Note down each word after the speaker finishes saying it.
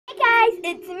guys,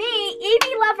 it's me,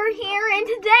 Evie Lover here, and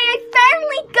today I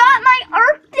finally got my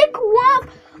Arctic wolf.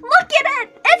 Look at it!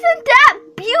 Isn't that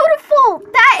beautiful?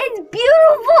 That is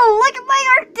beautiful! Look at my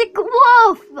Arctic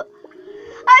wolf!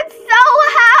 I'm so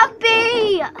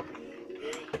happy!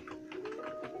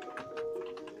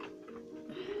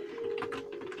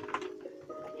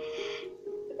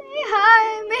 Say hi,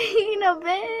 I'm making a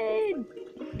vid.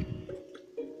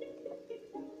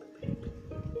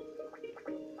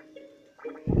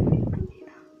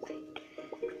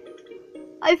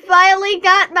 I finally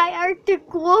got my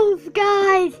Arctic wolf,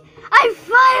 guys! I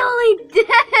finally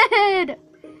did!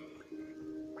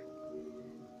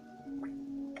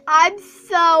 I'm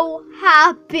so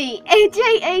happy.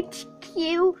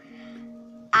 AJHQ,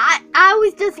 I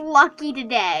was just lucky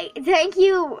today. Thank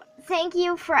you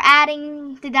for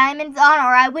adding the diamonds on,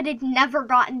 or I would have never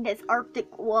gotten this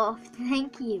Arctic wolf.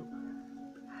 Thank you.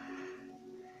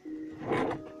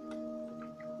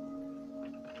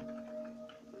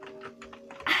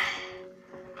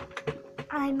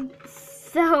 I'm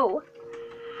so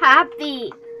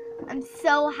happy. I'm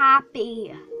so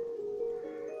happy.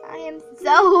 I am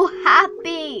so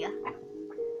happy.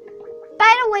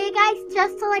 By the way, guys,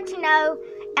 just to let you know,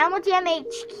 Animal Jam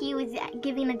HQ is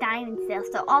giving a diamond sale,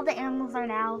 so all the animals are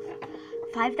now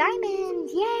 5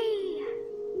 diamonds. Yay!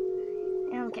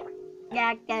 Okay.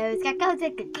 That goes.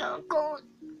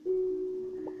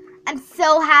 I'm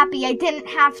so happy I didn't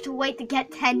have to wait to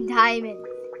get 10 diamonds.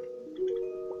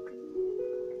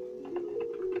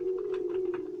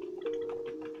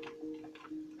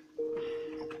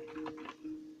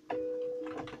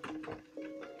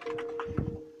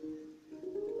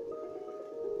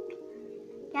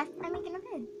 Yes, I'm making a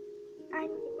vid. I'm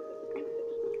making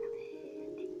a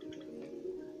vid.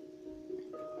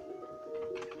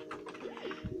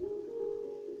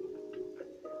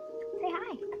 Say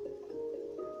hi.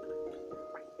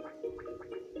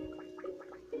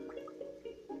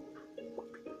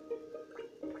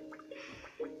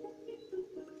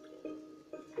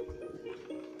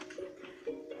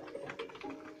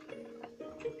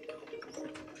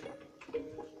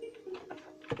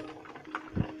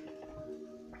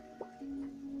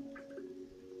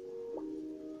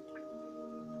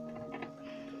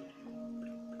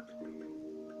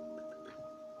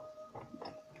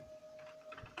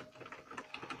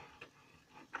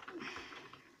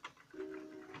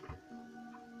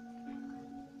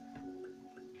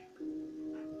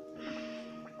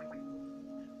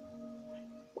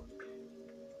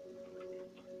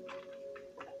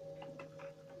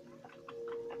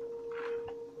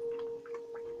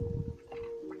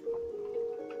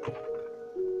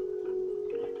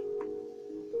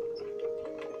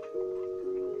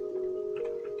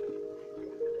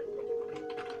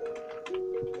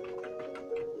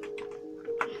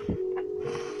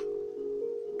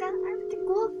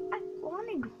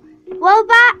 Well,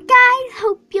 bye, guys.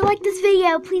 Hope you liked this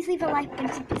video. Please leave a like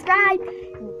and subscribe.